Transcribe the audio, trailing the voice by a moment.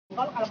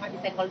Kalau nggak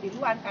disenggol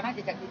duluan karena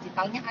jejak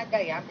digitalnya ada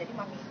ya, jadi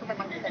mami itu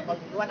memang disenggol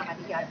duluan sama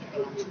dia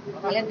gitu.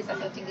 Kalian bisa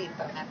searching di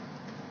internet.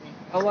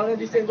 Awalnya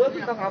disenggol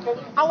tentang apa?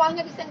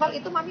 Awalnya disenggol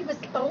itu mami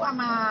berseteru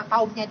sama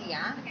kaumnya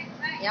dia,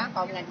 ya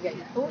kaumnya dia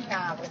itu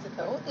ya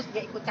berseteru terus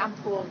dia ikut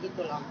campur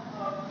gitu loh.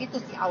 Itu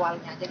sih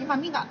awalnya. Jadi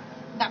mami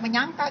nggak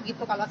menyangka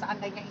gitu kalau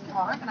seandainya ini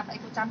orang kenapa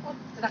ikut campur,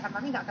 sedangkan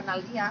mami nggak kenal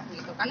dia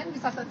gitu. Kalian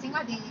bisa searching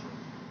lah di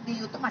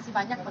YouTube masih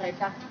banyak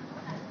beredar.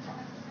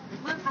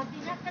 Bang,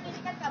 artinya kan ini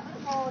kan kabar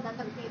mau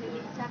datang ke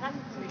Indonesia kan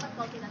sempat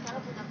kalau tidak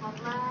salah Bunda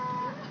Corla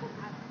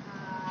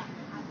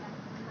ada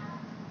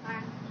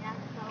menantang ya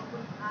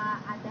kalaupun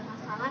ada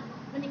masalah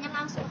mendingan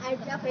langsung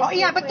aja face Oh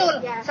iya to face, betul.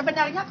 ya.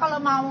 Sebenarnya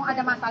kalau mau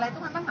ada masalah itu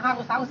memang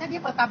harusnya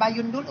dia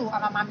bertabayun dulu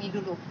sama mami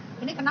dulu.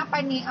 Ini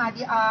kenapa ini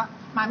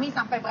mami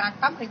sampai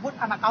berantem ribut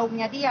sama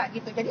kaumnya dia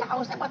gitu. Jadi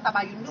harusnya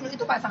bertabayun dulu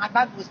itu sangat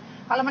bagus.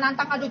 Kalau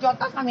menantang adu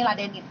jotos mami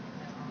ladenin.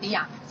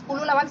 Iya, 10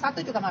 lawan 1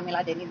 juga mami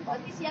ladenin kok.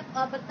 Berarti siap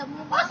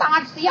bertemu. Oh,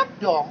 sangat siap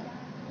dong.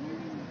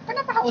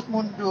 Kenapa harus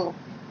mundur?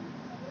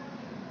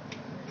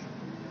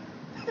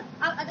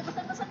 Ada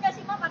pesan-pesan nggak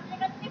sih Mam? Artinya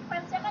kan ini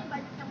fansnya kan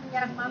banyak yang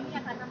menyerang mami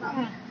ya karena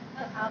mami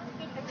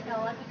mungkin ketika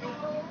waktu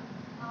itu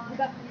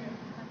juga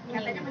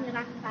katanya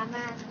menyerang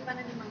tangan. Gimana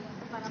nih Mam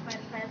para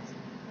fans?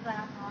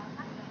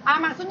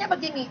 Maksudnya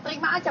begini,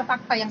 terima aja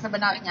fakta yang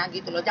sebenarnya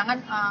gitu loh.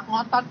 Jangan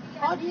ngotot,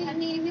 oh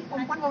ini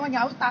perempuan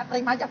ngomongnya harus tak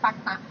terima aja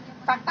fakta.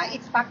 Fakta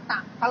it's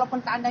fakta.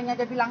 Kalaupun seandainya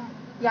dia bilang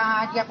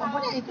ya dia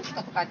perempuan ya itu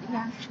suka-suka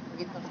dia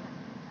begitu.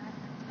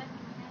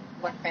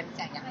 Buat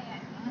fansnya ya.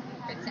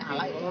 Fansnya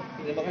ala itu.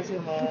 Terima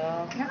kasih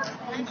Mam.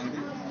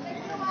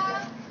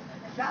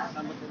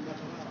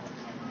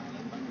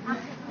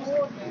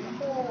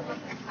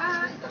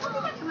 Itu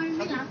kan cuma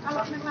bilang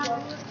kalau memang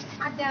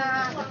ada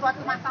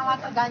sesuatu masalah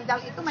terganjal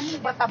itu mending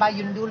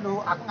bertabayun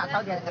dulu. Aku nggak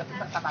tahu dia ngerti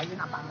bertabayun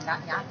apa enggak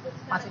ya.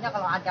 Maksudnya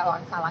kalau ada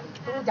orang salah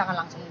itu jangan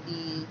langsung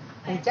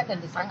dihujat dan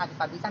diserang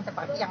habis-habisan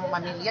seperti yang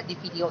mami lihat di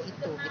video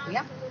itu gitu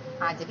ya.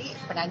 Jadi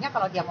sebenarnya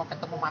kalau dia mau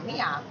ketemu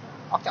mami ya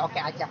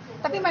oke-oke aja.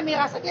 Tapi mami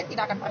rasa dia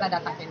tidak akan pernah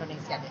datang ke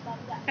Indonesia deh.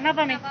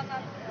 Kenapa nih?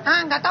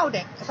 Nggak tahu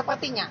deh,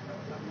 sepertinya.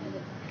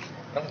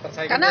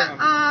 Karena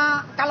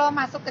kalau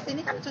masuk ke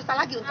sini kan susah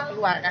lagi untuk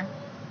keluar kan,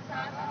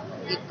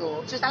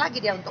 gitu. Susah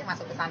lagi dia untuk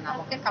masuk ke sana.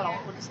 Mungkin kalau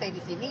udah stay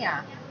di sini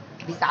ya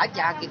bisa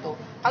aja gitu.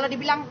 Kalau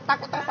dibilang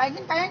takut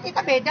tersaingin, kayaknya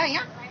kita beda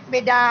ya,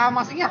 beda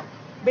maksudnya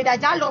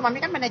beda jalur. Mami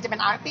kan manajemen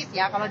artis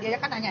ya, kalau dia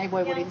kan hanya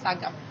heboh-heboh di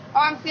Instagram.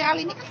 Orang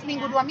viral ini kan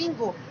seminggu 2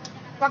 minggu.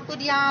 Waktu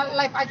dia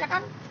live aja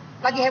kan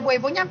lagi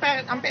heboh-hebohnya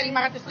sampai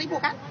 500.000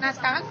 kan. Nah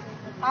sekarang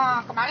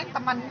kemarin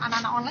teman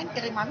anak-anak online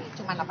kirim mami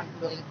cuma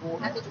 80.000.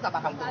 Nanti juga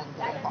bakal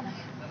turun-turun kok.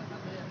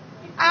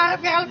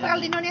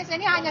 Viral-viral di Indonesia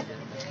ini hanya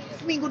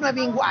seminggu 2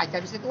 minggu aja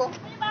di situ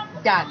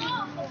dan.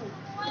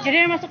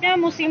 Jadi masuknya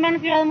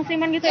viral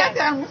musiman gitu ya? Ya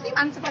viral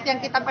musiman seperti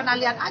yang kita pernah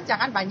lihat aja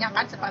kan, banyak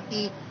kan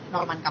seperti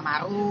Norman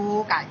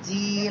Kamaru,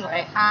 Kajil,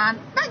 Rehan,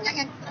 banyak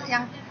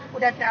yang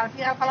udah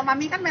viral-viral. Kalau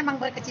mami kan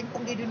memang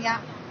berkecimpung di dunia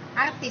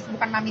artis,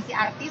 bukan mami si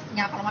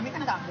artisnya. Kalau mami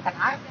kan bukan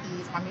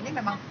artis, mami ini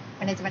memang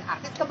manajemen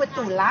artis.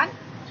 Kebetulan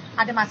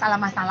ada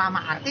masalah-masalah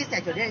sama artis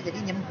ya, jadi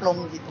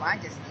nyemplung gitu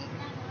aja sih.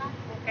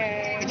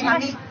 Oke. Jadi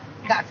mami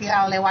nggak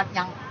viral lewat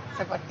yang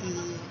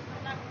seperti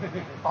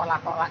Corla.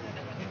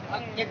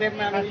 Oke deh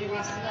Mam.